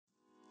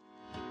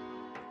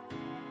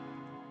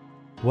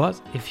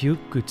What if you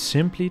could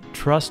simply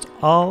trust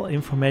all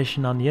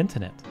information on the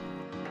internet?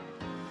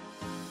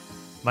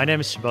 My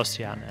name is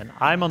Sebastian and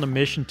I'm on a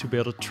mission to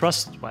build a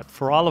trusted web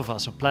for all of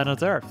us on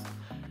planet Earth.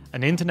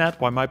 An internet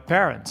where my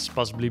parents,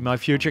 possibly my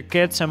future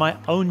kids and my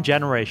own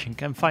generation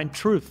can find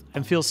truth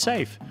and feel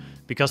safe.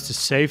 Because to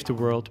save the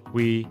world,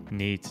 we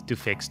need to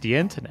fix the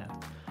internet.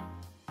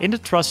 In the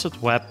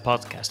Trusted Web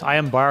podcast, I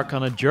embark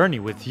on a journey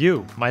with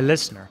you, my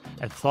listener,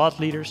 and thought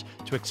leaders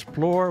to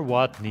explore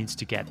what needs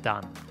to get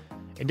done.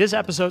 In this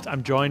episode,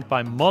 I'm joined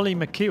by Molly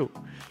McHugh.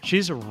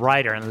 She's a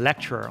writer and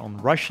lecturer on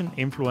Russian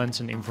influence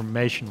and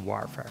information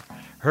warfare.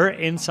 Her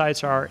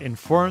insights are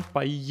informed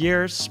by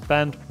years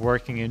spent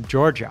working in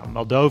Georgia,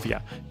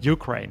 Moldova,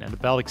 Ukraine, and the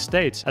Baltic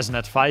states as an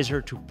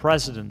advisor to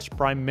presidents,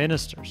 prime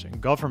ministers,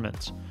 and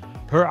governments.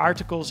 Her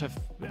articles have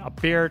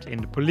appeared in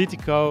the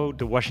Politico,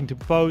 the Washington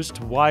Post,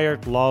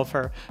 Wired,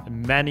 Lawfare,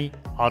 and many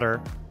other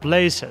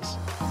places.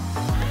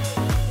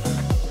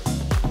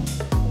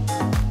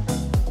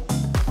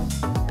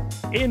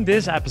 In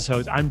this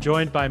episode, I'm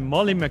joined by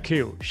Molly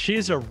McHugh.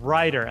 She's a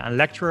writer and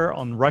lecturer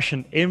on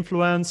Russian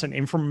influence and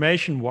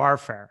information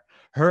warfare.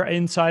 Her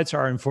insights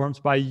are informed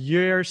by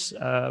years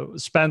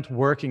spent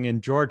working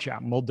in Georgia,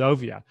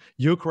 Moldova,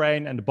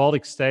 Ukraine, and the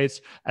Baltic states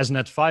as an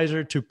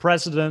advisor to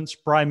presidents,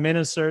 prime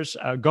ministers,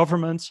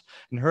 governments.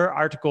 And her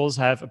articles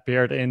have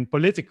appeared in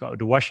Politico,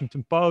 the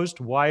Washington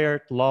Post,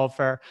 Wired,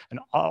 Lawfare,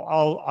 and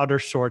all other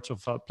sorts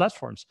of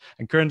platforms.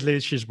 And currently,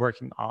 she's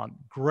working on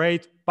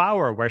Great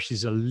Power, where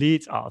she's a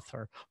lead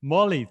author.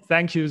 Molly,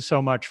 thank you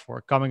so much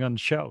for coming on the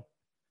show.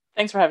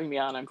 Thanks for having me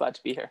on. I'm glad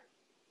to be here.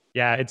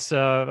 Yeah, it's.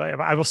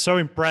 I was so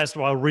impressed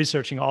while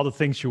researching all the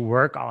things you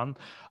work on.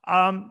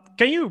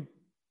 Can you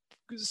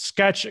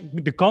sketch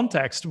the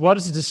context? What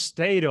is the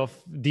state of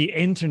the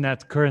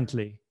internet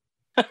currently?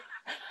 The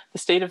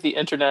state of the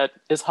internet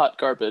is hot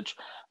garbage.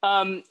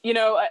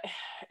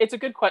 It's a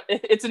good question.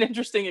 It's an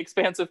interesting,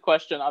 expansive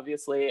question,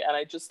 obviously, and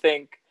I just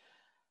think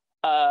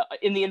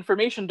in the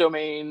information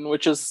domain,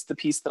 which is the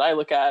piece that I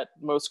look at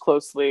most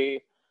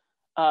closely,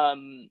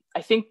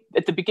 I think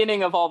at the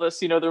beginning of all this,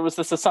 there was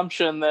this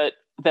assumption that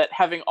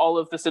having all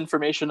of this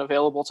information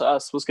available to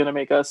us was going to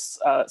make us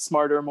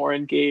smarter, more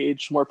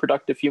engaged, more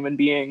productive human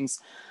beings.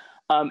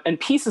 And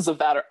pieces of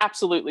that are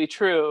absolutely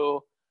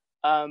true.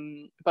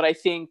 But I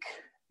think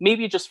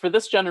maybe just for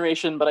this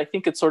generation, but I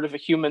think it's sort of a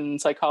human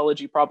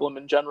psychology problem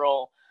in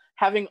general,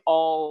 having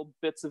all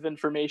bits of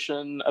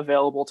information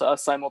available to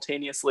us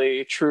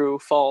simultaneously, true,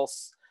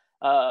 false,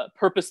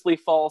 purposely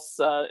false,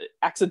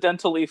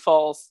 accidentally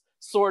false,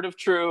 sort of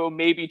true,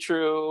 maybe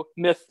true,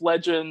 myth,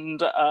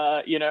 legend,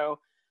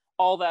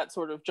 all that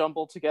sort of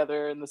jumbled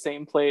together in the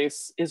same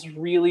place is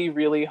really,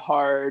 really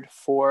hard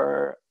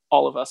for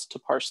all of us to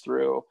parse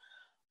through,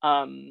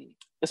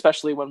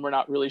 especially when we're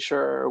not really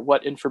sure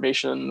what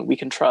information we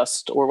can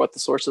trust or what the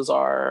sources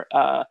are.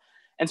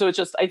 And so it's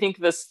just, I think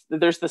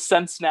there's the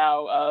sense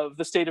now of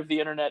the state of the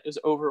internet is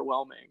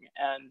overwhelming,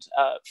 and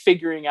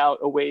figuring out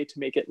a way to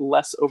make it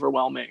less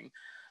overwhelming,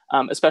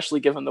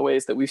 especially given the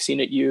ways that we've seen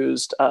it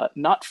used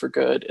not for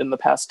good in the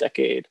past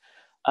decade,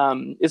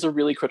 is a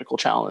really critical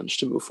challenge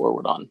to move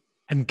forward on.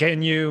 And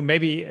can you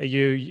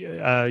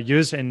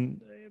use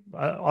in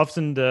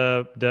often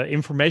the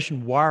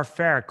information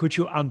warfare? Could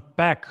you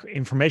unpack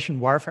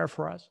information warfare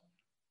for us?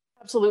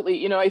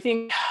 Absolutely. I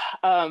think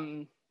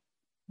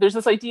there's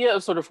this idea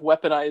of sort of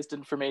weaponized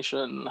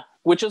information,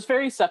 which is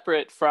very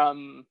separate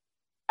from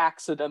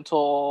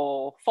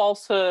accidental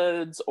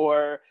falsehoods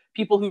or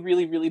people who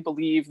really, really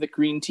believe that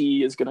green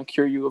tea is going to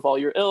cure you of all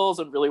your ills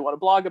and really want to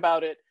blog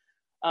about it.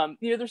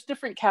 There's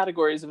different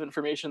categories of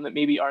information that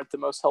maybe aren't the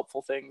most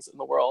helpful things in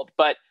the world.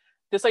 But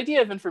this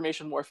idea of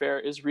information warfare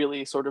is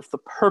really sort of the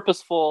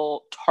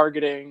purposeful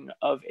targeting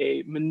of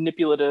a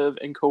manipulative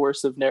and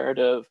coercive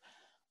narrative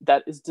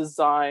that is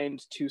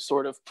designed to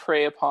sort of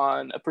prey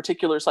upon a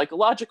particular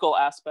psychological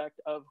aspect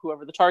of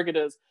whoever the target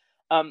is.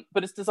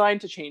 But it's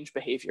designed to change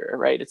behavior,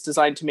 right? It's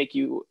designed to make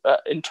you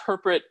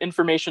interpret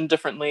information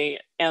differently,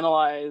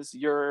 analyze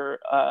your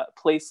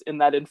place in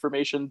that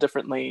information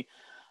differently,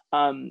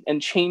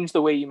 and change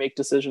the way you make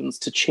decisions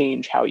to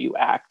change how you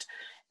act.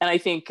 And I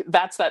think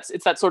it's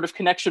that sort of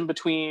connection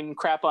between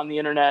crap on the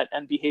internet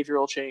and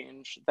behavioral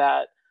change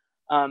that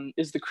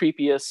is the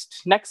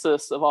creepiest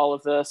nexus of all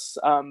of this.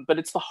 But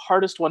it's the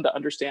hardest one to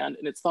understand,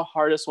 and it's the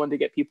hardest one to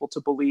get people to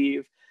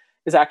believe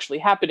is actually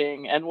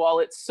happening. And while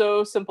it's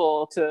so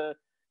simple to,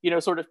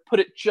 sort of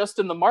put it just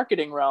in the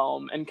marketing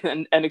realm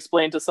and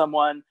explain to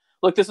someone,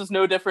 look, this is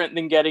no different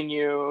than getting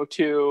you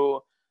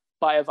to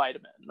buy a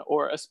vitamin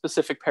or a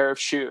specific pair of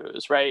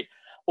shoes, right?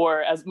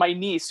 Or as my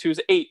niece, who's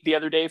 8, the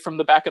other day from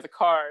the back of the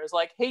car is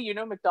like, hey,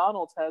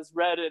 McDonald's has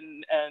red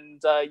and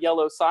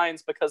yellow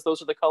signs because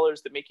those are the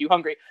colors that make you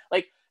hungry.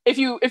 Like if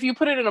you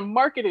put it in a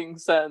marketing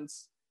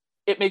sense,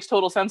 it makes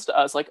total sense to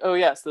us. Like, oh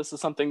yes, this is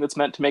something that's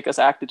meant to make us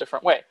act a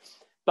different way.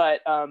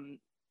 But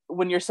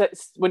when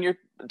you're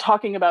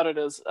talking about it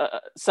as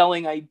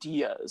selling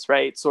ideas,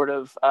 right? Sort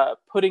of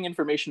putting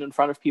information in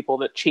front of people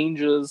that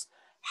changes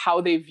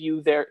how they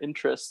view their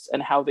interests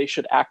and how they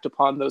should act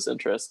upon those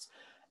interests.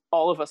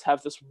 all of us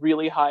have this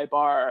really high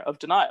bar of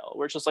denial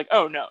where it's just like,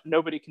 oh no,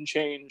 nobody can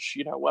change,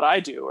 what I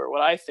do or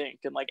what I think.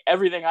 And like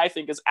everything I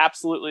think is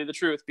absolutely the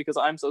truth because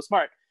I'm so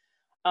smart.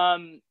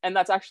 And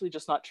that's actually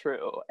just not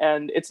true.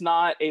 And it's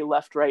not a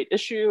left-right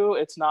issue.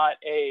 It's not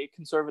a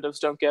conservatives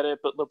don't get it,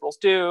 but liberals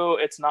do.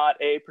 It's not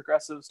a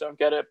progressives don't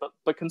get it,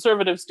 but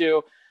conservatives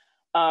do.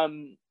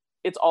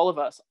 It's all of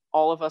us.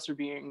 All of us are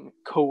being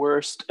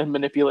coerced and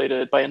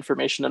manipulated by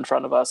information in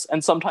front of us.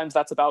 And sometimes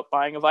that's about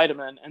buying a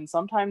vitamin. And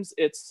sometimes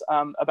it's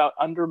about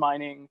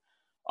undermining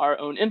our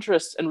own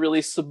interests and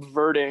really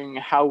subverting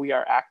how we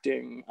are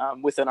acting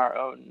within our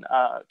own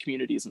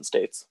communities and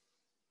states.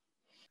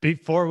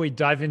 Before we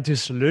dive into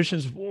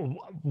solutions,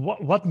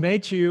 what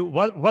made you,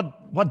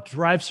 what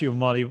drives you,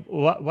 Molly?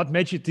 What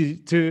made you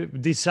to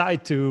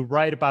decide to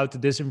write about the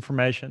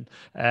disinformation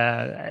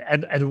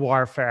and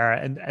warfare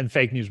and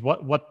fake news?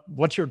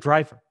 What's your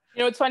driver?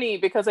 It's funny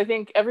because I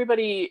think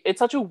it's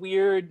such a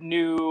weird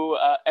new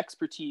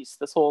expertise,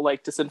 this whole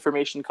like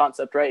disinformation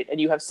concept, right?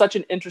 And you have such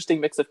an interesting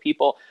mix of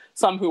people,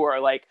 some who are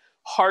like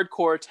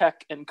hardcore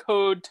tech and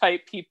code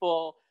type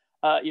people,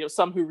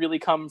 some who really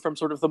come from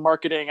sort of the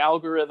marketing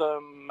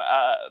algorithm,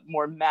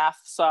 more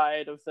math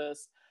side of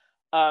this,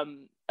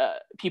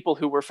 people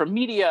who were from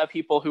media,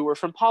 people who were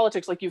from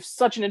politics. Like you have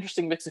such an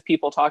interesting mix of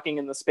people talking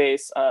in the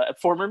space,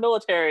 former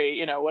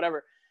military,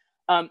 whatever.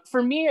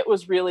 For me, it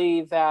was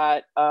really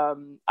that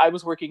I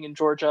was working in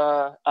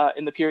Georgia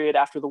in the period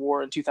after the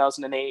war in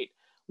 2008,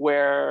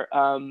 where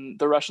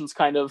the Russians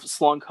kind of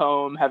slunk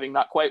home, having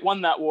not quite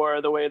won that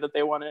war the way that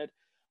they wanted,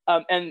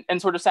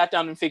 and sort of sat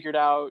down and figured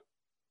out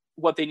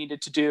what they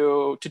needed to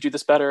do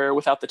this better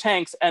without the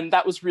tanks. And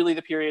that was really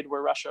the period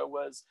where Russia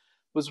was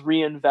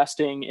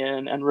reinvesting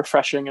in and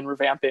refreshing and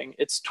revamping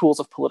its tools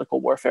of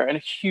political warfare. And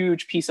a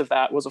huge piece of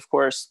that was, of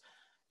course,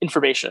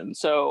 information.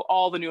 So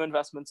all the new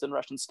investments in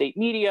Russian state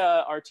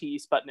media,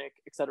 RT, Sputnik,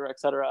 et cetera, et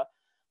cetera.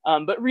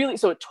 But really,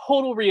 so a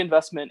total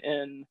reinvestment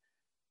in,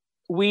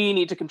 we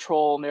need to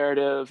control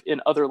narrative in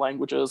other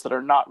languages that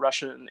are not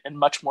Russian in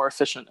much more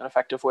efficient and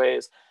effective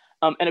ways.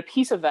 And a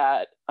piece of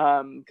that,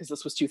 because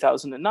this was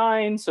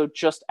 2009, so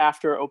just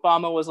after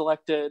Obama was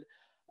elected,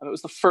 it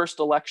was the first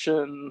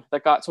election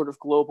that got sort of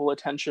global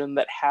attention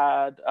that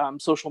had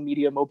social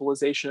media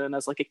mobilization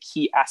as like a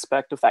key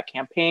aspect of that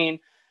campaign.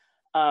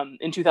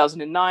 In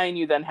 2009,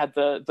 you then had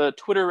the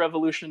Twitter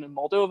revolution in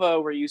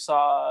Moldova, where you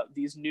saw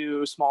these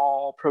new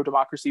small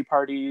pro-democracy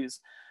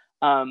parties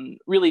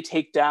really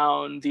take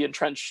down the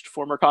entrenched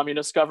former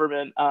communist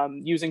government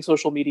using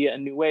social media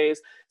in new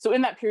ways. So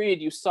in that period,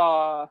 you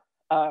saw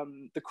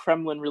the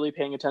Kremlin really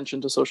paying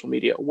attention to social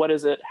media. What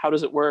is it? How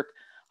does it work?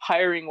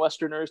 Hiring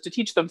Westerners to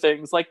teach them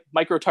things like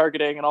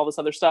micro-targeting and all this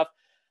other stuff.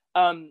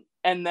 And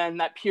then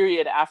that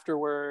period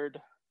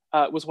afterward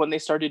was when they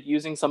started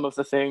using some of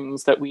the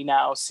things that we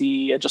now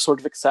see and just sort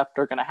of accept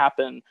are going to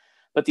happen.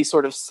 But these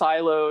sort of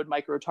siloed,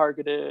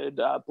 micro-targeted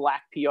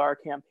black PR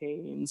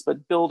campaigns,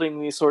 but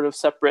building these sort of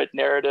separate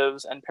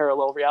narratives and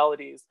parallel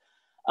realities.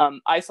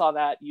 I saw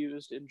that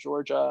used in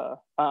Georgia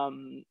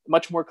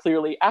much more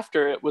clearly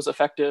after it was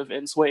effective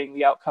in swaying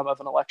the outcome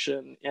of an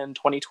election in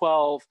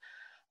 2012.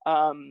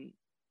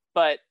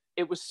 But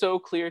it was so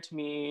clear to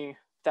me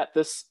that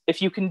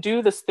if you can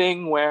do this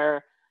thing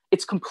where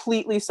it's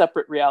completely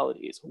separate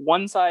realities,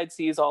 one side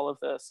sees all of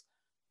this,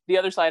 the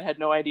other side had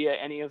no idea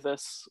any of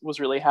this was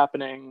really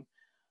happening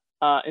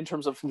in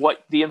terms of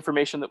what the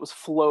information that was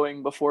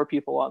flowing before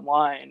people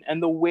online,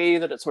 and the way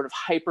that it sort of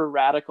hyper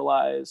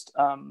radicalized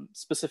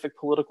specific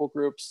political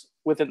groups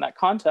within that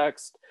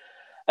context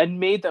and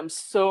made them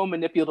so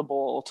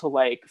manipulatable to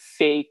like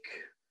fake,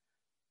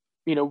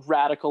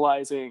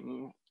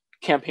 radicalizing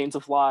campaigns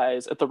of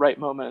lies at the right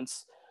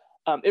moments.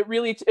 It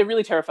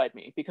really terrified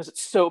me because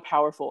it's so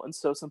powerful and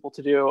so simple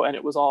to do. And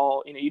it was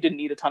all, you didn't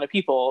need a ton of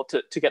people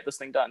to get this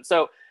thing done.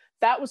 So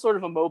that was sort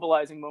of a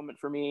mobilizing moment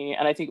for me.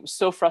 And I think it was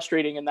so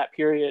frustrating in that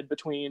period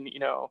between,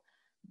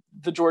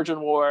 the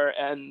Georgian war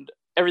and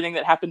everything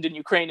that happened in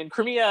Ukraine and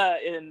Crimea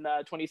in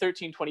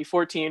 2013,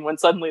 2014, when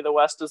suddenly the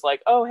West is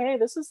like, oh, hey,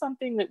 this is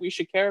something that we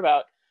should care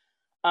about.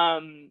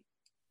 And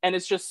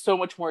it's just so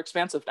much more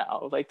expansive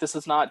now. Like, this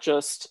is not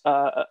just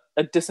a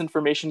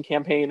disinformation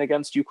campaign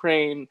against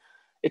Ukraine.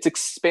 It's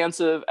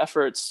expansive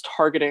efforts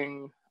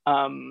targeting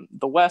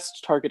the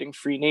West, targeting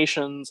free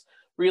nations,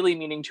 really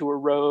meaning to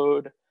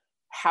erode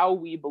how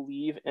we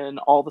believe in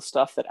all the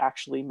stuff that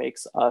actually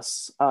makes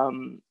us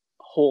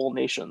whole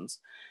nations.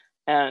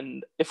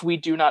 And if we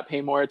do not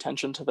pay more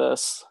attention to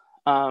this,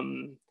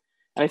 and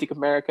I think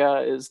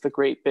America is the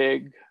great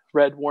big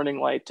red warning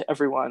light to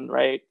everyone,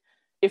 right?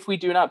 If we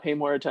do not pay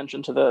more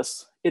attention to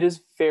this, it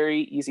is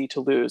very easy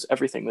to lose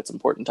everything that's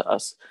important to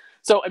us.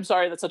 So I'm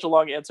sorry that's such a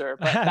long answer,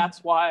 but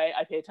that's why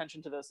I pay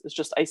attention to this. It's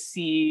just I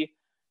see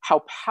how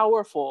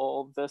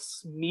powerful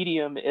this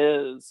medium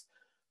is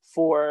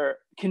for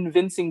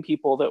convincing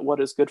people that what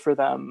is good for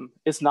them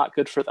is not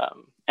good for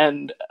them.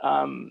 And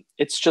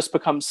it's just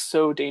become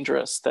so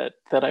dangerous that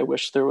I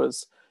wish there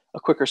was a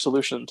quicker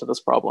solution to this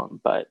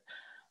problem. But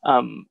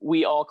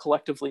we all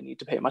collectively need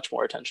to pay much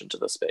more attention to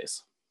this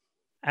space.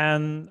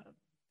 And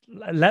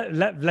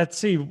let's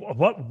see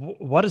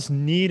what is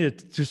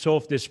needed to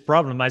solve this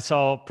problem. I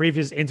saw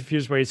previous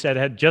interviews where you said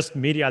that just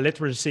media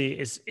literacy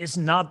is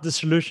not the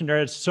solution.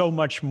 There is so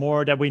much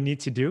more that we need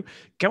to do.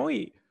 Can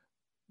we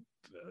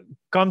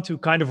come to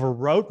kind of a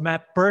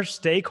roadmap per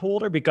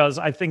stakeholder? Because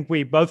I think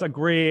we both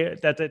agree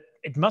that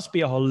it must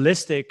be a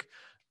holistic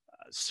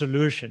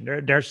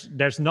solution.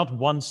 There's not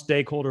one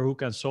stakeholder who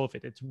can solve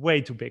it. It's way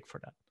too big for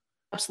that.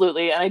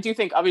 Absolutely. And I do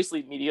think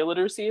obviously media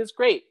literacy is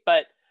great,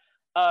 but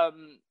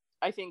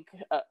I think,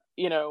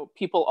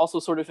 people also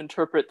sort of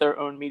interpret their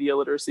own media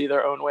literacy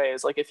their own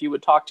ways. Like if you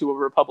would talk to a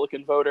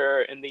Republican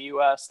voter in the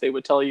US, they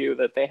would tell you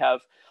that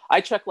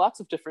I check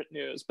lots of different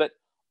news, but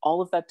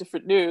all of that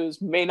different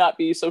news may not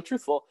be so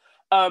truthful.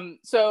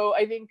 So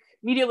I think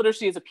media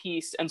literacy is a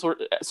piece, and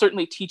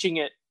certainly teaching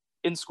it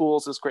in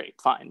schools is great,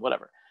 fine,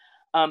 whatever.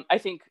 I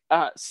think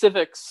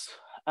civics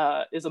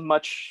is a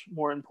much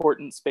more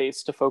important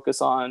space to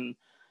focus on,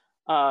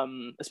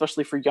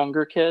 especially for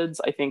younger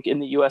kids. I think in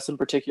the US in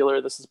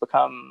particular, this has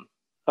become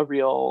a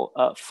real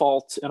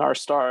fault in our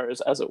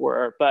stars, as it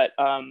were. But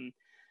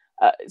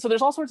so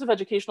there's all sorts of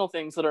educational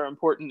things that are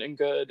important and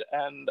good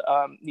and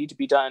need to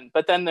be done.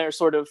 But then there's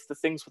sort of the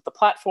things with the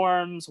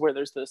platforms where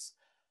there's this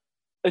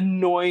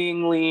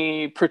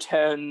annoyingly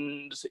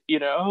pretend, we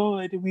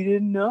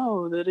didn't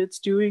know that it's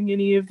doing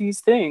any of these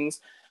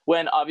things,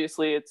 when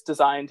obviously it's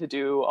designed to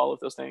do all of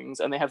those things,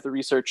 and they have the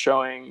research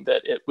showing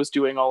that it was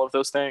doing all of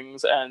those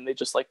things, and they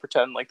just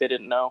pretend like they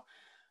didn't know.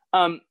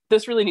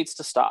 This really needs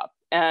to stop.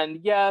 And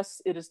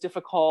yes, it is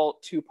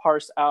difficult to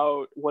parse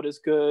out what is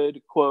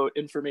good, quote,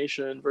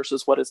 information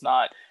versus what is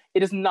not.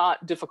 It is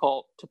not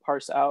difficult to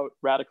parse out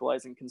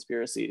radicalizing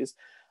conspiracies.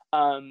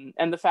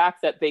 And the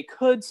fact that they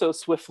could so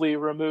swiftly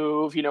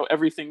remove,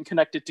 everything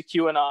connected to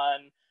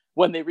QAnon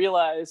when they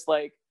realized,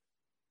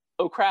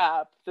 oh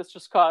crap, this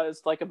just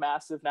caused a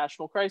massive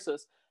national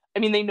crisis. I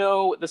mean, they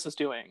know what this is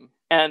doing.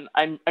 And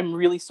I'm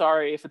really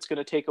sorry if it's going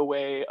to take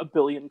away 1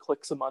 billion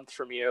clicks a month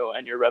from you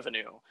and your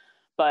revenue.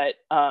 But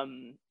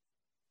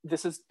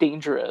this is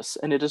dangerous,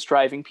 and it is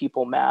driving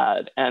people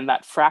mad. And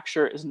that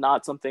fracture is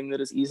not something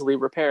that is easily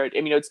repaired. I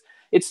mean,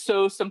 it's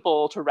so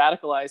simple to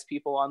radicalize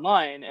people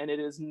online, and it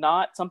is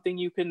not something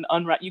you can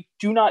you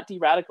do not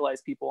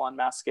de-radicalize people on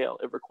mass scale.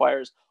 It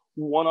requires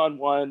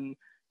one-on-one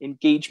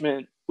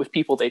engagement with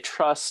people they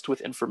trust, with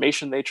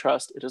information they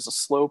trust. It is a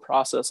slow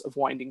process of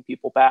winding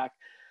people back.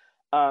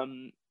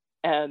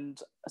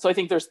 And so I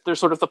think there's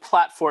sort of the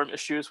platform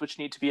issues which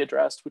need to be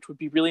addressed, which would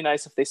be really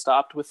nice if they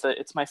stopped with the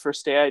 "it's my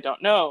first day, I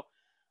don't know."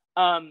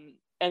 And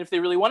if they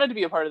really wanted to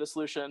be a part of the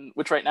solution,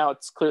 which right now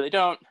it's clearly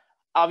don't,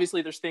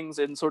 obviously there's things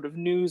in sort of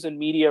news and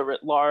media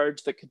writ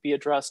large that could be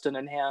addressed and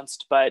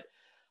enhanced. But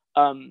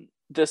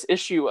this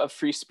issue of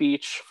free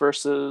speech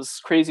versus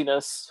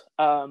craziness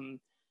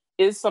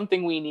is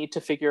something we need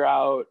to figure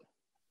out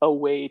a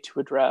way to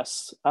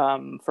address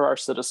for our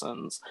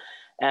citizens.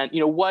 And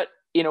what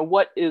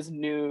is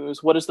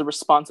news? What is the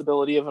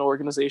responsibility of an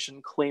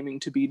organization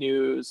claiming to be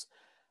news?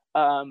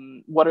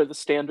 What are the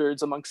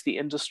standards amongst the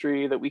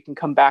industry that we can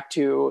come back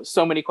to?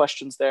 So many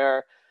questions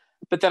there.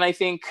 But then I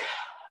think,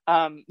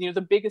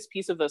 the biggest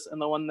piece of this, and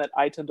the one that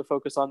I tend to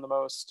focus on the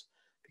most,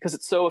 because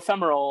it's so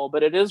ephemeral,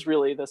 but it is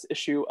really this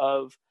issue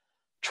of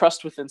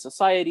trust within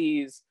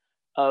societies,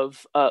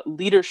 of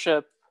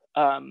leadership.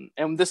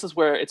 And this is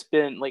where it's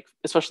been,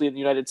 especially in the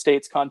United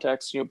States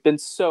context, been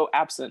so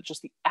absent,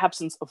 just the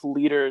absence of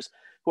leaders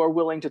who are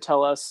willing to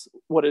tell us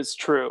what is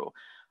true.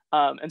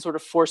 And sort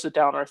of force it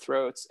down our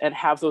throats and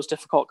have those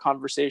difficult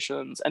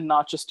conversations, and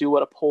not just do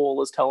what a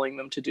poll is telling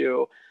them to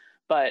do.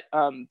 But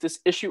this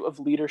issue of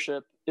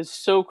leadership is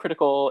so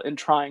critical in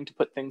trying to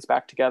put things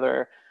back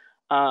together.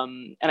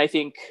 And I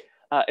think,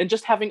 and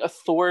just having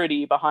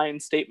authority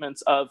behind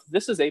statements of,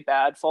 this is a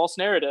bad false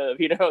narrative,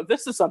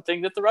 this is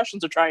something that the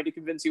Russians are trying to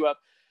convince you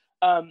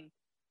of.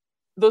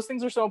 Those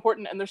things are so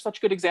important, and there's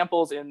such good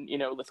examples in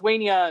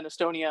Lithuania and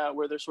Estonia,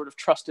 where there's sort of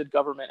trusted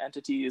government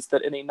entities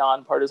that in a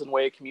nonpartisan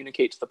way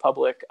communicate to the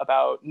public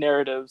about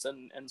narratives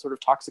and sort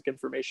of toxic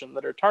information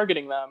that are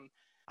targeting them.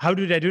 How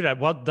do they do that?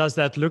 What does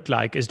that look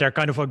like? Is there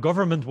kind of a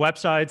government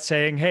website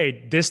saying,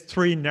 hey, these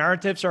 3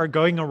 narratives are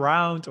going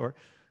around? Or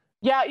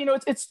yeah,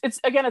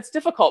 it's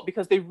difficult,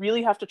 because they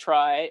really have to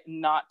try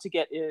not to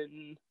get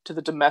into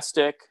the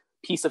domestic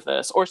piece of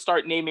this, or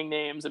start naming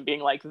names and being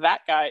like,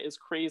 that guy is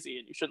crazy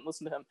and you shouldn't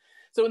listen to him.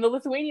 So in the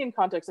Lithuanian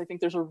context, I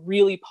think there's a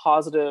really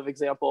positive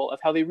example of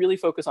how they really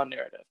focus on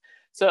narrative.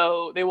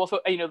 So they will,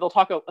 they'll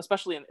talk,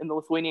 especially in the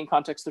Lithuanian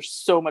context, there's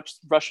so much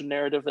Russian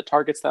narrative that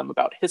targets them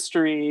about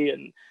history,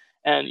 and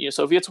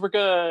Soviets were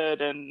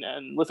good,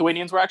 and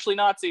Lithuanians were actually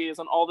Nazis,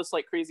 and all this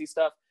crazy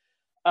stuff.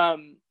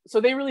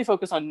 So they really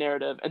focus on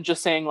narrative, and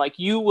just saying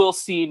you will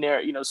see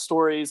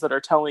stories that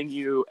are telling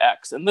you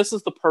X, and this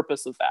is the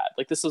purpose of that.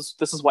 This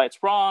is why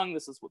it's wrong.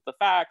 This is what the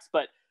facts,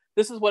 but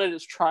this is what it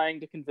is trying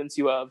to convince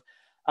you of,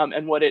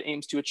 and what it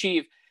aims to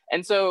achieve.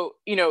 And so,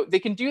 they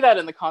can do that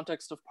in the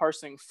context of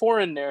parsing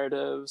foreign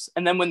narratives.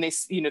 And then when they,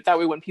 that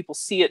way, when people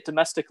see it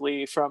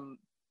domestically from,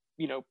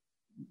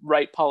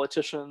 right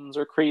politicians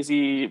or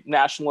crazy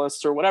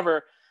nationalists or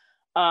whatever,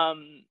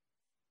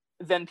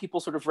 then people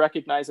sort of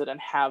recognize it and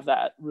have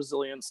that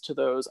resilience to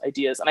those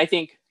ideas. And I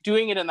think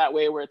doing it in that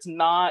way where it's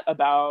not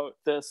about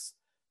this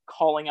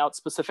calling out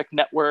specific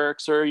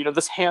networks or,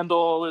 this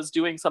handle is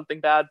doing something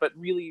bad, but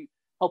really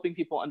helping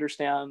people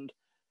understand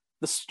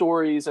the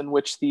stories in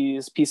which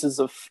these pieces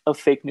of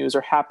fake news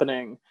are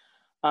happening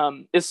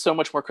is so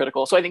much more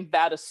critical. So I think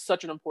that is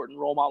such an important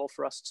role model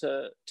for us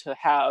to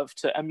have,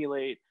 to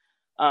emulate.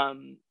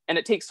 And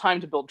it takes time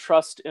to build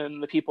trust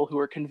in the people who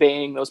are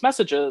conveying those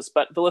messages,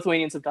 but the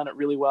Lithuanians have done it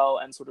really well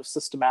and sort of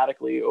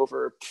systematically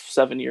over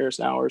 7 years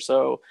now or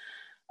so.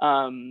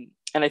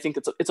 And I think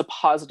it's a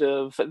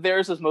positive.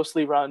 Theirs is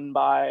mostly run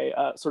by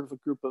sort of a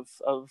group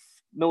of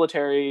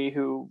military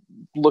who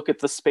look at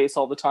the space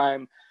all the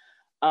time.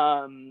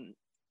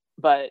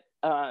 But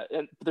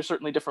there's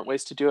certainly different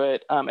ways to do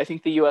it. I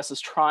think the U.S. is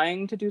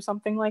trying to do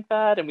something like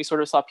that, and we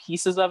sort of saw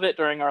pieces of it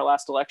during our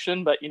last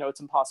election. But it's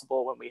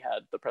impossible when we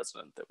had the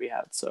president that we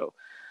had. So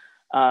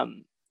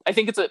I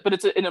think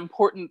it's an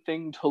important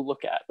thing to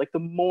look at. Like the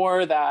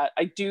more that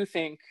I do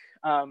think,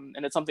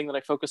 and it's something that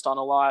I focused on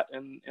a lot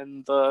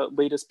in the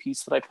latest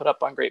piece that I put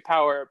up on Great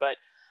Power. But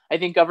I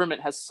think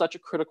government has such a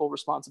critical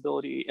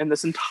responsibility in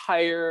this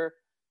entire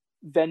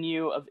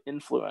venue of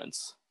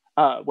influence.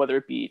 Whether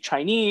it be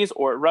Chinese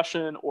or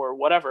Russian or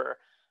whatever,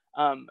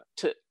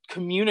 to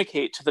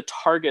communicate to the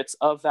targets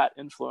of that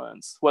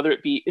influence, whether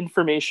it be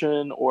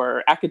information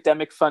or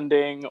academic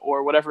funding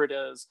or whatever it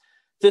is.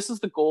 This is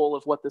the goal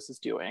of what this is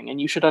doing,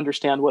 and you should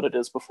understand what it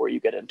is before you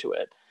get into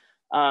it.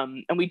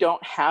 And we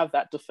don't have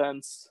that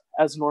defense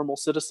as normal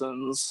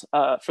citizens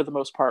for the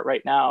most part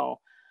right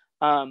now.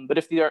 But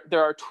if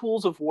there are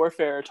tools of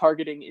warfare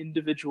targeting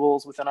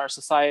individuals within our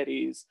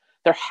societies,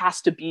 there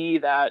has to be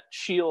that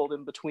shield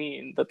in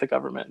between that the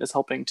government is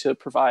helping to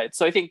provide.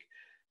 So I think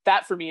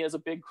that for me is a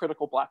big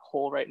critical black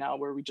hole right now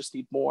where we just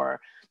need more.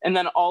 And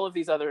then all of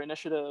these other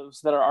initiatives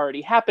that are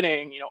already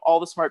happening, all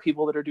the smart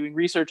people that are doing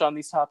research on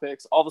these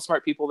topics, all the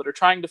smart people that are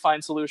trying to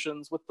find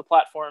solutions with the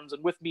platforms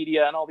and with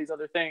media and all these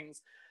other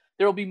things,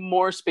 there will be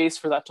more space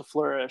for that to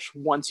flourish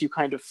once you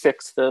kind of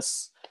fix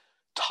this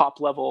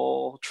top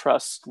level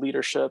trust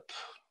leadership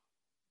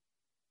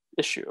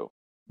issue.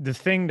 The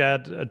thing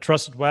that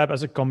Trusted Web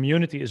as a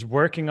community is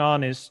working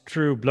on is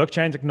through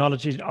blockchain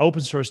technologies,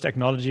 open source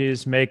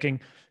technologies,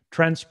 making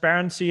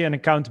transparency and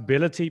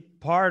accountability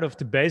part of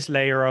the base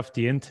layer of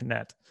the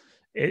internet.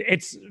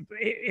 Is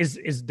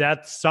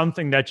that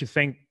something that you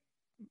think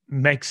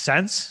makes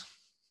sense?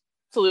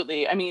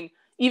 Absolutely. I mean,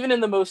 even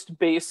in the most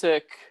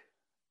basic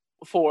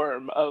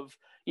form of,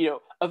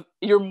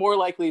 you're more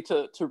likely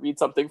to read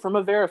something from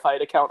a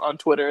verified account on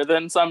Twitter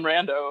than some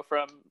rando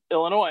from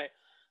Illinois.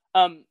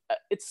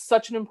 It's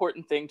such an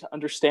important thing to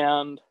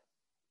understand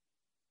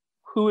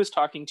who is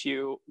talking to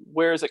you,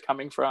 where is it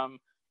coming from?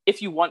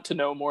 If you want to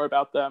know more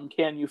about them,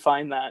 can you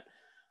find that?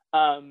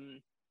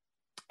 And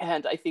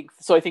I think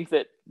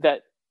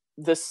that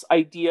this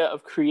idea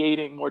of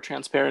creating more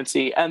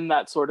transparency and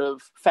that sort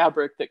of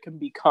fabric that can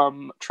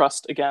become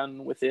trust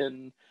again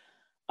within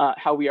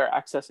how we are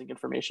accessing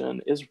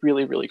information is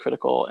really, really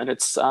critical. And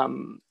it's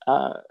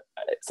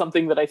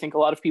something that I think a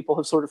lot of people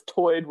have sort of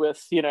toyed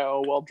with,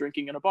 while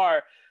drinking in a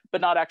bar, but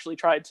not actually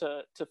tried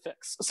to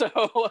fix. So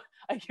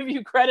I give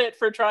you credit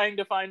for trying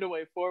to find a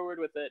way forward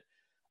with it.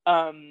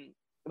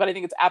 But I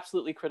think it's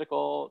absolutely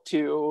critical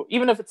to,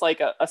 even if it's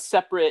like a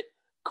separate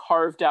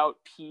carved out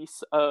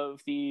piece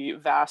of the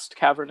vast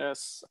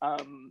cavernous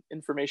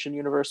information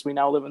universe we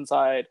now live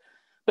inside,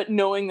 but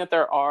knowing that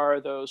there are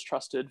those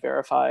trusted,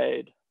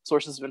 verified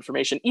sources of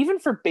information, even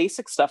for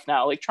basic stuff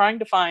now, like trying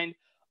to find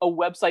a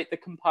website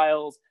that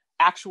compiles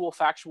actual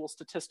factual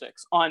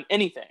statistics on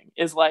anything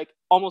is like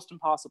almost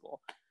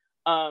impossible.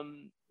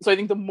 So I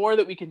think the more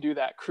that we can do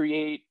that,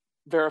 create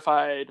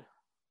verified,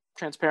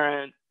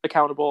 transparent,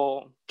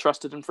 accountable,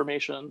 trusted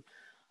information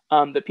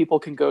that people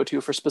can go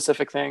to for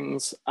specific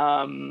things,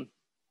 the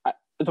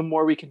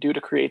more we can do to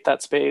create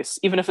that space,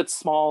 even if it's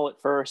small at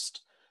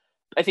first.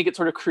 I think it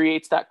sort of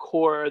creates that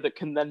core that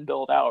can then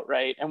build out,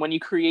 right? And when you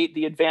create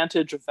the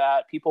advantage of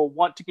that, people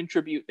want to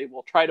contribute. They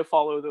will try to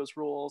follow those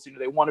rules.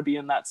 They want to be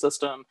in that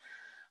system.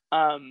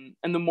 And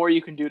the more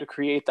you can do to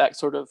create that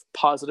sort of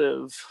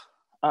positive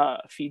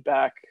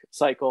feedback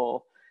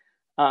cycle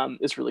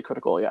is really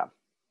cool, yeah.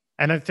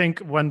 And I think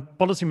when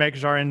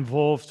policymakers are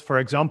involved, for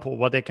example,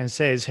 what they can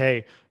say is,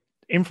 hey,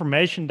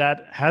 information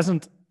that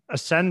hasn't a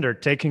sender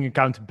taking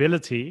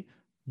accountability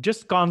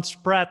just can't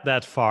spread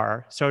that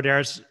far. So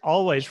there's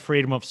always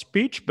freedom of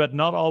speech, but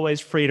not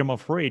always freedom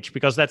of reach,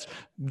 because that's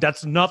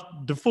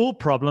not the full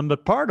problem.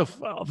 But part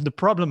of the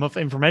problem of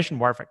information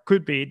warfare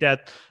could be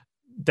that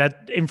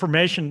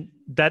information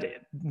that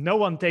no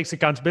one takes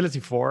accountability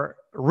for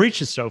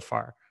reaches so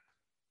far.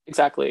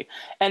 Exactly.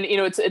 And,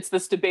 it's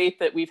this debate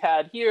that we've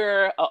had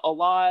here a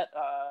lot.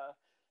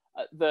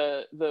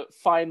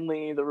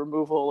 Finally, the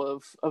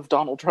removal of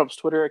Donald Trump's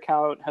Twitter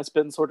account has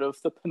been sort of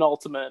the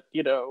penultimate,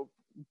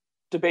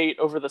 debate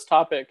over this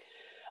topic.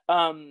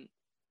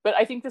 But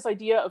I think this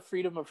idea of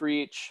freedom of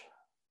reach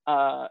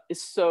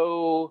is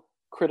so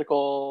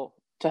critical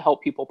to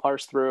help people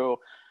parse through.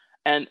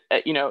 And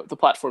the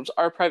platforms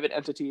are private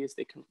entities.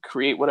 They can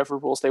create whatever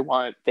rules they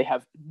want. They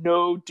have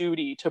no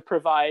duty to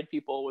provide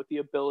people with the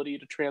ability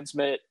to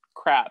transmit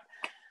crap.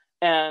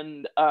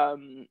 And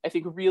I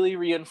think really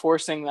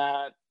reinforcing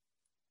that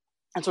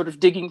and sort of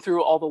digging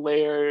through all the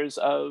layers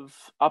of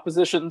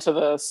opposition to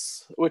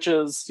this, which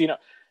is,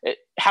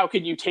 how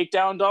can you take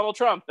down Donald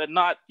Trump and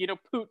not,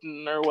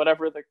 Putin, or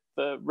whatever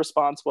the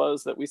response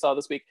was that we saw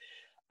this week.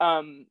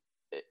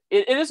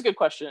 It is a good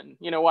question.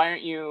 Why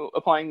aren't you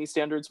applying these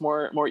standards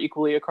more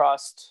equally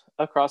across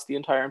the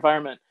entire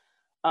environment?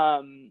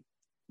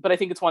 But I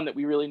think it's one that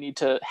we really need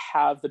to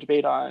have the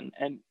debate on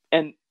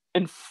and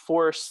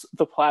enforce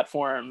the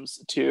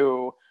platforms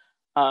to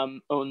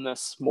own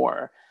this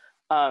more.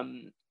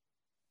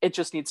 It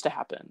just needs to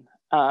happen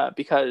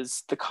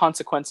because the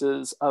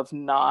consequences of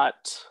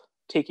not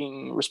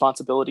taking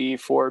responsibility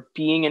for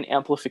being an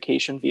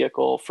amplification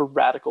vehicle for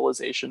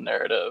radicalization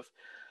narrative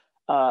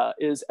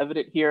is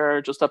evident here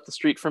just up the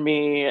street from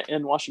me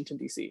in Washington,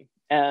 D.C.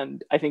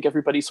 And I think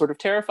everybody's sort of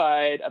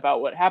terrified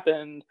about what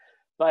happened.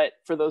 But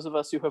for those of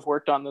us who have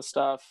worked on this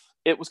stuff,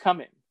 it was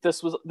coming.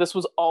 This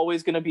was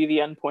always going to be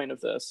the end point of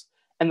this.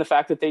 And the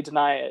fact that they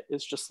deny it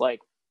is just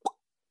like,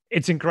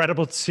 it's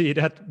incredible to see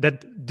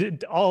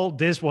that all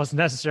this was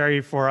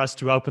necessary for us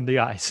to open the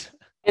eyes.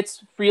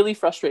 It's really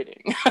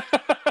frustrating.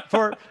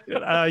 For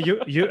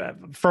you,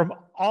 from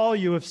all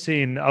you have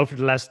seen over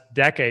the last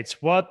decades,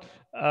 what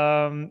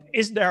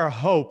is there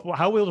hope?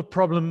 How will the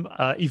problem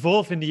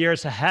evolve in the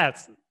years ahead?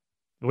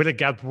 Will it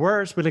get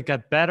worse? Will it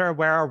get better?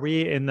 Where are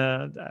we in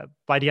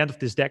by the end of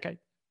this decade?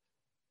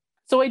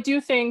 So I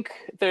do think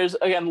there's,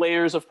 again,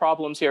 layers of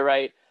problems here,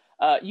 right?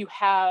 You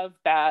have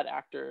bad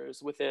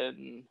actors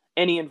within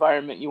any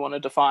environment you want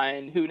to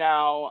define who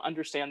now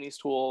understand these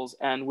tools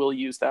and will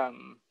use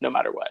them no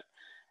matter what.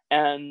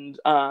 And,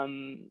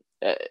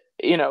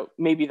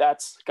 maybe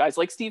that's guys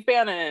like Steve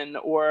Bannon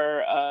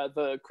or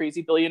the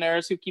crazy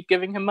billionaires who keep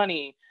giving him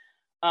money.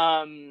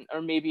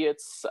 Or maybe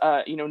it's,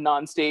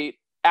 non-state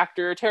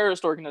actor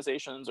terrorist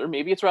organizations, or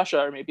maybe it's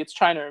Russia, or maybe it's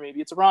China, or maybe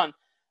it's Iran.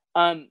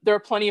 There are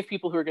plenty of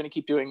people who are going to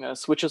keep doing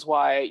this, which is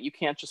why you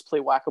can't just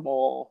play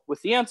whack-a-mole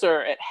with the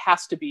answer. It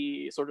has to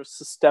be sort of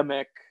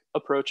systemic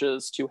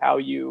approaches to how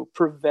you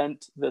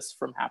prevent this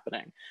from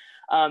happening.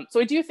 So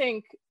I do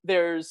think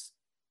there's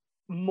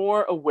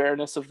more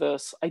awareness of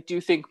this. I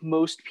do think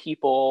most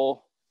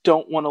people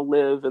don't want to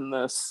live in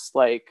this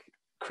like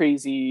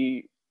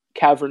crazy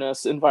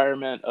cavernous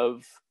environment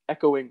of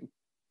echoing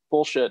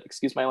bullshit,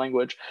 excuse my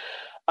language.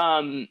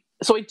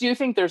 So I do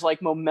think there's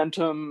like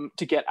momentum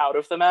to get out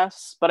of the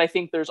mess, but I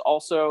think there's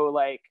also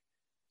like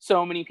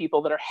so many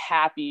people that are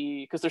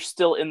happy because they're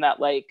still in that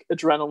like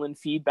adrenaline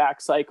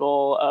feedback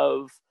cycle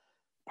of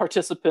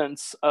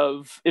participants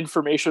of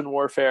information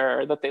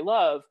warfare that they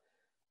love.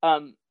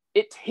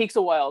 It takes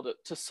a while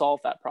to solve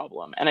that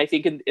problem. And I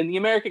think in the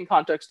American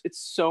context, it's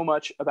so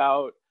much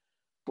about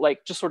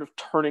like just sort of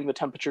turning the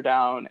temperature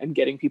down and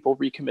getting people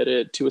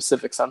recommitted to a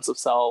civic sense of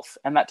self.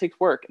 And that takes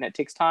work and it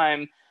takes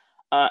time.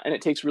 And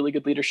it takes really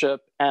good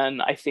leadership.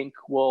 And I think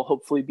we'll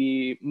hopefully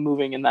be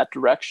moving in that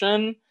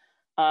direction.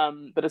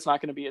 But it's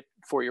not going to be a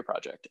 4-year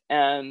project.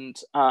 And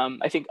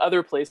I think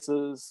other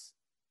places,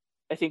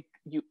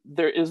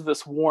 there is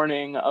this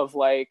warning of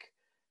like,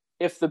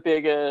 if the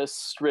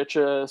biggest,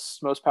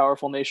 richest, most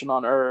powerful nation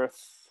on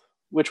earth,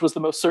 which was the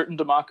most certain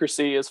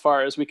democracy as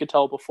far as we could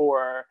tell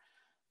before,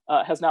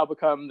 has now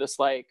become this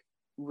like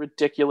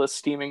ridiculous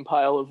steaming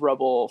pile of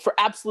rubble for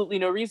absolutely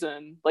no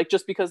reason, like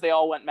just because they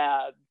all went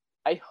mad.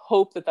 I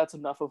hope that that's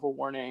enough of a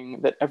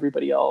warning that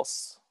everybody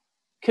else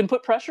can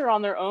put pressure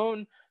on their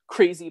own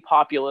crazy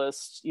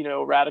populist,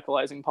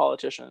 radicalizing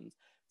politicians.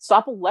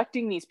 Stop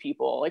electing these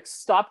people. Like,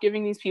 stop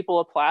giving these people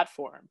a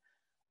platform.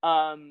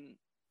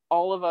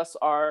 All of us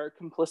are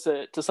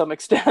complicit to some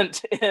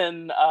extent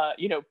in,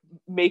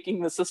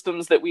 making the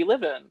systems that we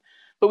live in,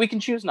 but we can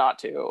choose not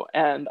to.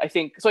 And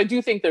I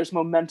do think there's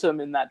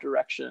momentum in that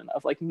direction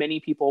of like many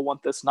people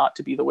want this not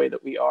to be the way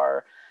that we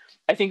are.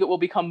 I think it will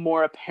become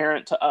more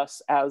apparent to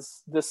us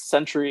as this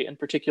century in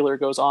particular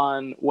goes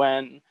on,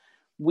 when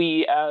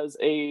we as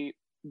a,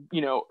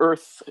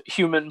 Earth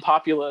human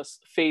populace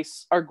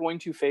are going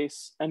to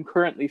face and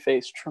currently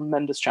face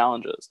tremendous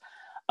challenges.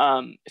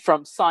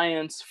 From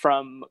science,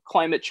 from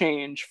climate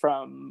change,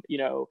 from,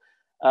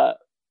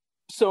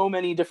 so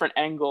many different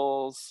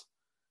angles,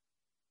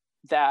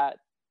 that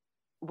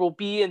will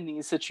be in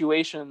these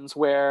situations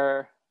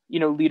where,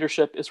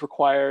 leadership is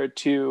required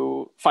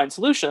to find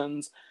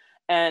solutions.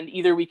 And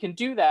either we can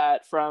do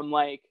that from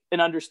like an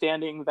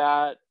understanding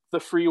that the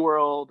free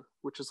world,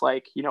 which is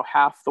like,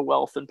 half the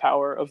wealth and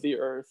power of the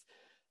earth,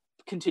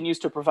 continues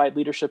to provide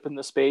leadership in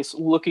this space,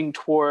 looking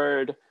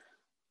toward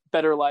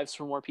better lives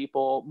for more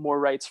people, more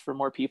rights for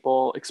more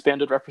people,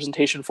 expanded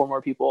representation for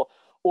more people.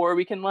 Or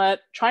we can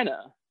let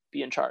China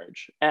be in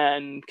charge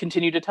and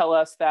continue to tell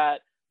us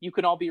that you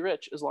can all be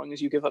rich as long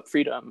as you give up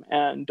freedom,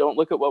 and don't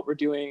look at what we're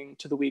doing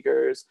to the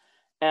Uyghurs.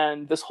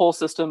 And this whole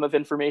system of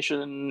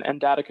information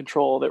and data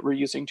control that we're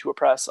using to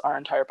oppress our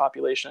entire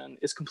population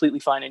is completely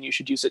fine, and you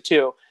should use it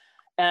too.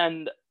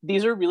 And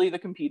these are really the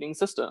competing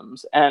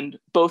systems. And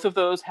both of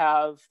those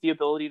have the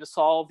ability to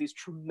solve these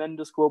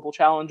tremendous global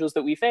challenges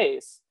that we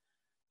face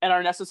and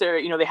are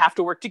necessary. They have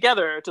to work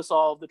together to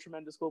solve the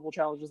tremendous global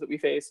challenges that we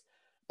face.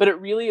 But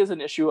it really is an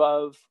issue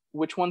of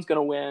which one's going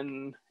to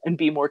win and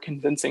be more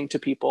convincing to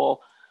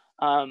people.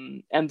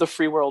 And the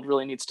free world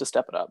really needs to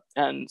step it up.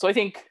 And so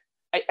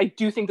I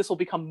do think this will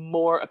become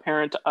more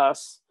apparent to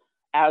us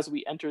as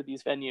we enter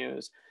these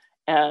venues.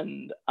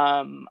 And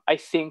I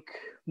think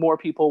more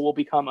people will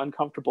become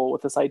uncomfortable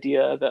with this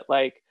idea that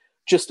like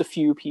just a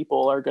few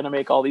people are going to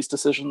make all these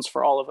decisions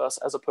for all of us,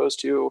 as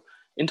opposed to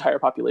entire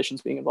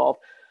populations being involved.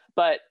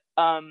 But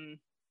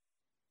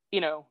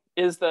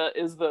is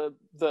the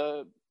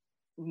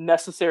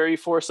necessary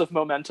force of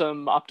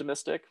momentum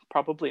optimistic?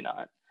 Probably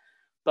not.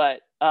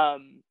 But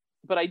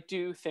I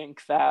do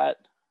think that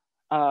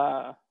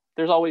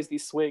there's always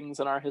these swings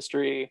in our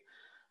history,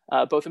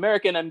 both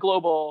American and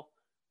global.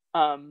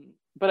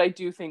 But I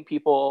do think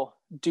people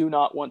do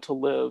not want to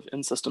live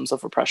in systems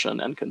of oppression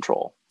and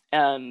control.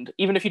 And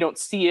even if you don't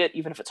see it,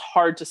 even if it's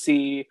hard to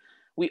see,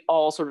 we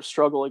all sort of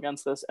struggle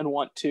against this and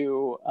want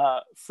to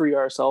free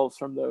ourselves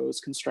from those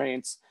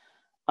constraints.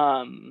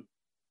 So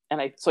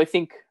I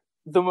think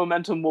the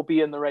momentum will be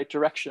in the right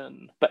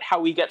direction, but how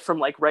we get from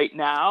like right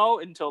now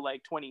until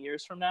like 20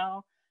 years from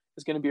now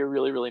is going to be a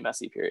really, really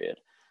messy period.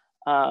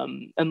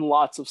 And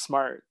lots of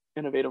smart,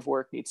 innovative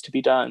work needs to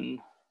be done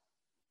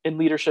in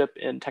leadership,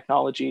 in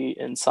technology,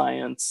 in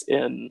science,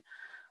 in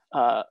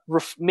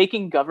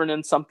making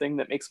governance something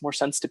that makes more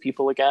sense to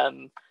people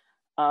again,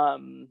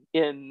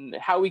 in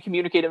how we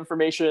communicate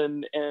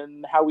information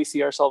and how we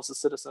see ourselves as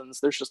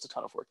citizens. There's just a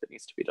ton of work that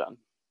needs to be done.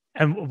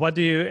 And are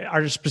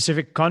there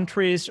specific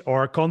countries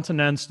or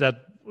continents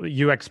that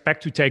you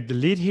expect to take the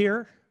lead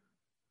here?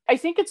 I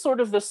think it's sort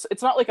of this,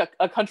 it's not like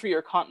a country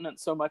or continent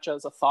so much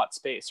as a thought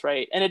space,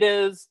 right? And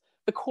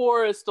the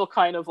core is still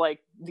kind of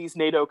like these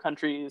NATO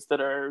countries that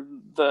are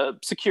the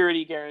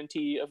security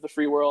guarantee of the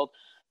free world,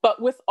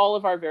 but with all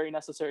of our very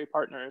necessary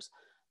partners,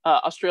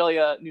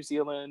 Australia, New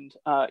Zealand,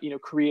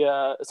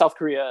 Korea, South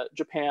Korea,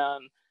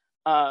 Japan,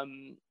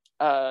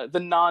 the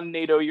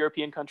non-NATO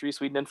European countries,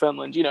 Sweden and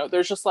Finland.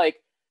 There's just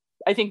like,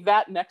 I think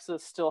that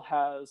nexus still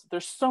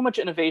there's so much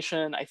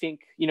innovation. I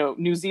think,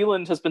 New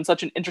Zealand has been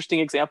such an interesting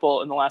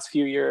example in the last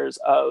few years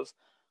of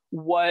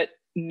what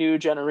new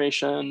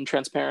generation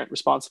transparent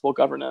responsible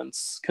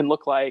governance can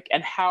look like,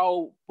 and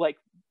how like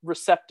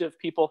receptive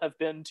people have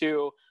been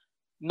to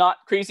not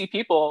crazy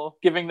people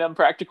giving them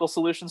practical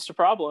solutions to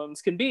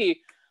problems can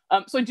be.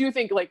 So I do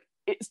think like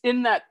it's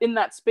in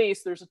that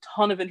space there's a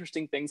ton of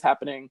interesting things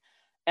happening.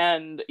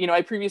 And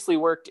I previously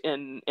worked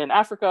in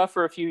Africa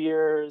for a few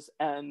years,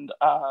 and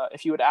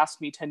if you had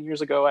asked me 10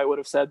 years ago, I would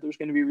have said there's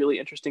going to be really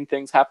interesting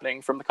things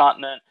happening from the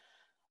continent.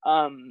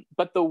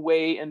 But the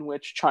way in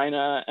which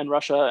China and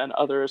Russia and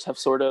others have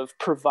sort of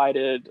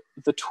provided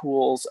the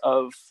tools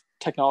of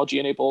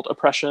technology-enabled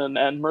oppression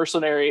and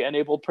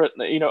mercenary-enabled,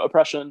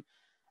 oppression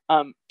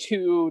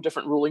to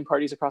different ruling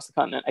parties across the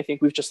continent, I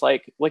think we've just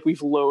like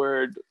we've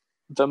lowered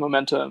the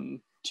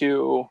momentum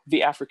to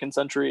the African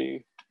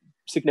century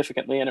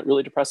significantly, and it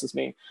really depresses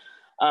me.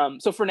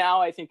 So for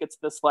now, I think it's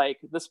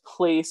this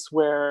place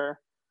where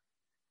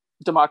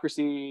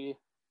democracy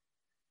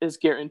is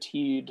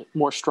guaranteed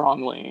more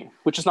strongly,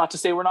 which is not to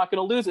say we're not going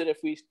to lose it if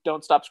we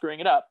don't stop screwing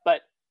it up.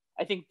 But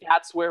I think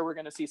that's where we're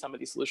going to see some of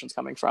these solutions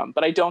coming from.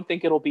 But I don't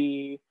think it'll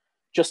be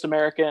just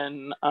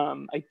American.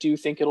 I do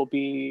think it'll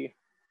be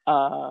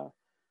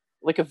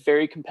like a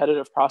very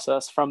competitive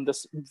process from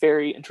this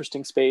very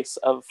interesting space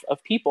of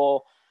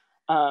people.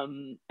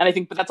 And I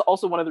think, but that's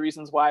also one of the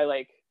reasons why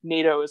like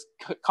NATO is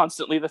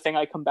constantly the thing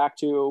I come back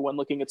to when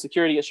looking at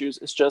security issues.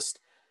 Is just,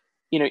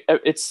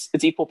 it's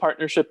equal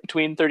partnership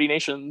between 30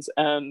 nations,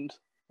 and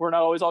we're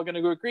not always all going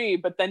to agree.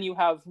 But then you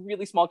have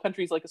really small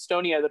countries like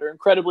Estonia that are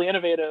incredibly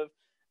innovative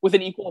with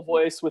an equal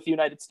voice with the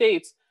United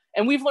States.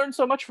 And we've learned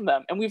so much from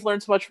them. And we've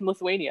learned so much from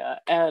Lithuania.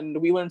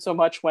 And we learn so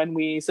much when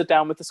we sit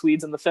down with the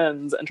Swedes and the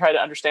Finns and try to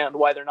understand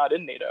why they're not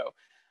in NATO.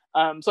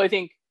 So I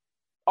think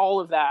all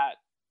of that,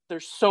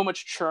 there's so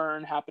much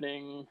churn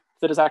happening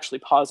that is actually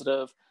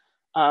positive.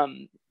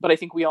 But I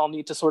think we all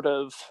need to sort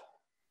of,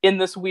 in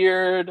this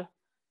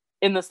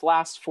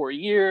last 4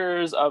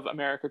 years of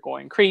America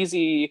going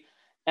crazy,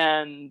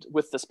 and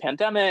with this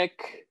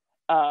pandemic,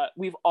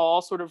 we've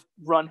all sort of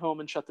run home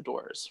and shut the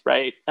doors,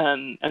 right?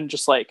 And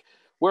just like,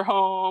 we're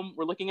home,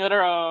 we're looking at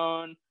our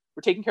own,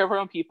 we're taking care of our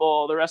own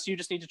people. The rest of you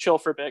just need to chill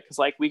for a bit because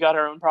like we got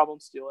our own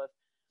problems to deal with.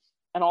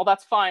 And all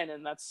that's fine.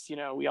 And that's,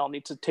 we all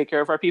need to take care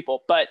of our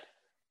people. But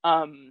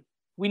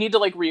we need to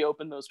like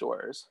reopen those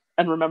doors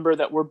and remember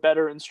that we're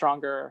better and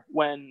stronger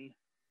when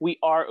we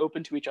are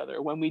open to each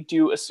other, when we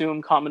do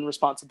assume common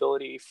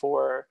responsibility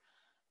for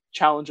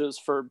challenges,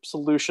 for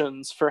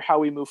solutions, for how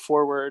we move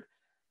forward.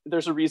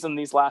 There's a reason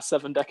these last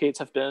 7 decades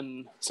have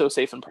been so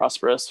safe and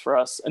prosperous for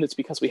us, and it's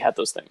because we had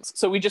those things.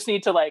 So we just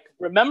need to like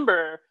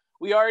remember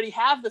we already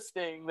have this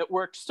thing that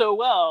worked so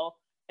well,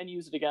 and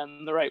use it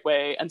again the right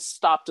way, and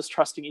stop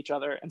distrusting each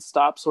other, and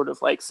stop sort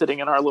of like sitting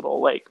in our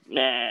little like,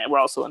 we're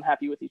also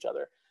unhappy with each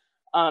other.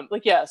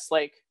 Yes,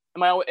 like,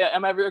 am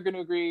I ever going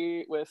to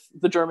agree with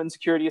the German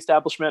security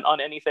establishment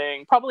on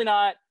anything? Probably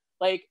not.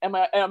 Like, am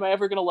I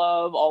ever going to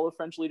love all of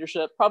French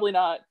leadership? Probably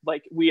not.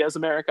 Like, we as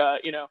America,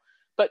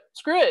 but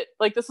screw it.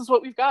 Like, this is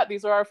what we've got.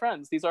 These are our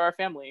friends. These are our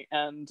family.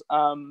 And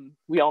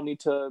we all need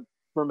to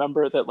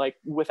remember that, like,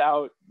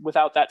 without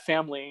that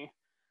family,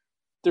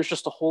 there's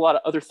just a whole lot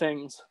of other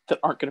things that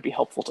aren't going to be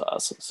helpful to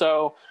us.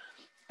 So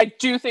I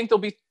do think there'll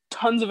be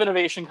tons of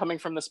innovation coming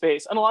from the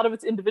space, and a lot of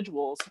it's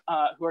individuals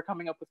who are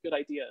coming up with good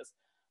ideas.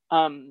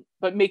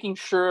 But making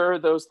sure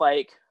those,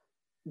 like,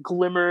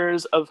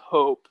 glimmers of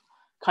hope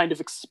kind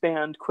of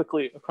expand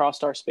quickly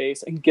across our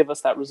space and give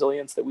us that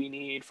resilience that we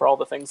need for all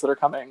the things that are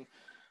coming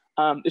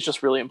is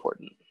just really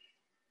important.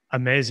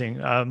 Amazing.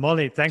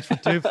 Molly, thanks for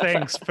two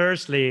things.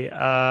 Firstly,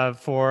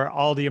 for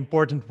all the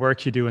important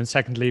work you do. And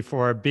secondly,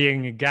 for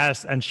being a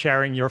guest and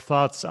sharing your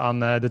thoughts on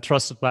the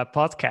Trusted Web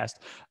podcast.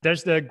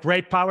 There's the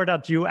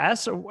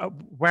greatpower.us.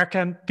 Where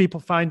can people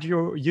find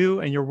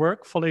you and your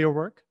work, follow your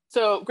work?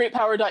 So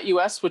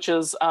greatpower.us, which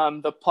is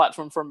the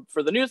platform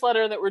for the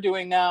newsletter that we're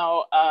doing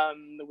now,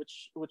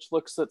 which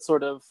looks at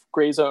sort of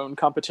gray zone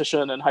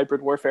competition and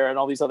hybrid warfare and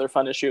all these other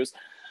fun issues.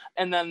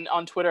 And then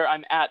on Twitter,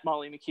 I'm at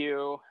Molly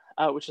McHugh,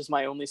 which is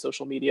my only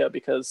social media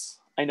because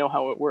I know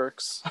how it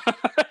works.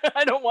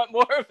 I don't want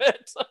more of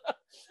it.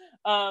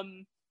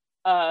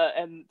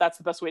 And that's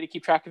the best way to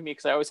keep track of me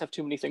because I always have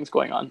too many things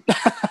going on.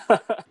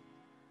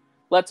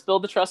 Let's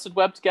build the trusted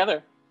web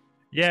together.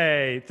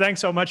 Yay. Thanks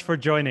so much for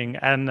joining.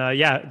 And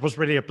it was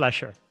really a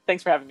pleasure.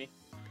 Thanks for having me.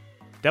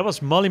 That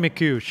was Molly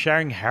McHugh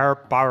sharing her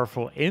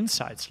powerful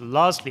insights.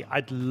 Lastly,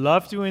 I'd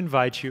love to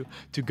invite you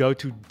to go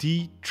to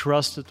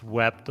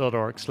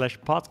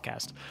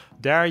thetrustedweb.org/podcast.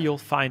 There you'll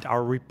find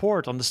our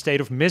report on the state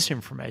of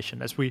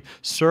misinformation as we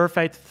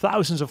surveyed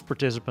thousands of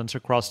participants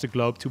across the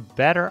globe to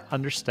better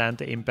understand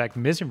the impact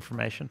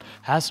misinformation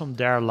has on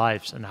their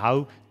lives and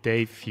how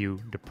they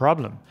view the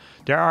problem.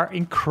 There are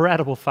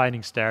incredible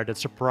findings there that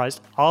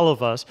surprised all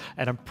of us,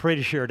 and I'm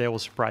pretty sure they will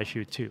surprise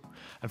you too.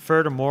 And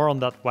furthermore, on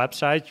that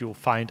website, you'll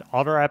find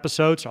other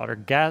episodes, other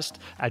guests,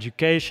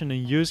 education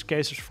and use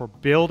cases for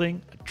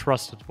building a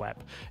trusted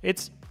web.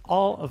 It's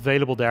all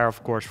available there,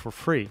 of course, for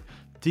free.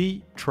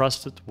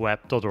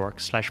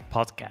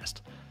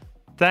 thetrustedweb.org/podcast.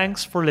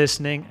 Thanks for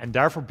listening and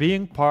therefore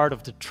being part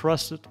of the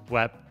Trusted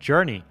Web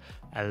journey.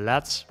 And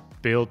let's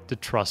build the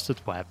trusted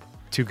web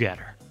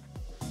together.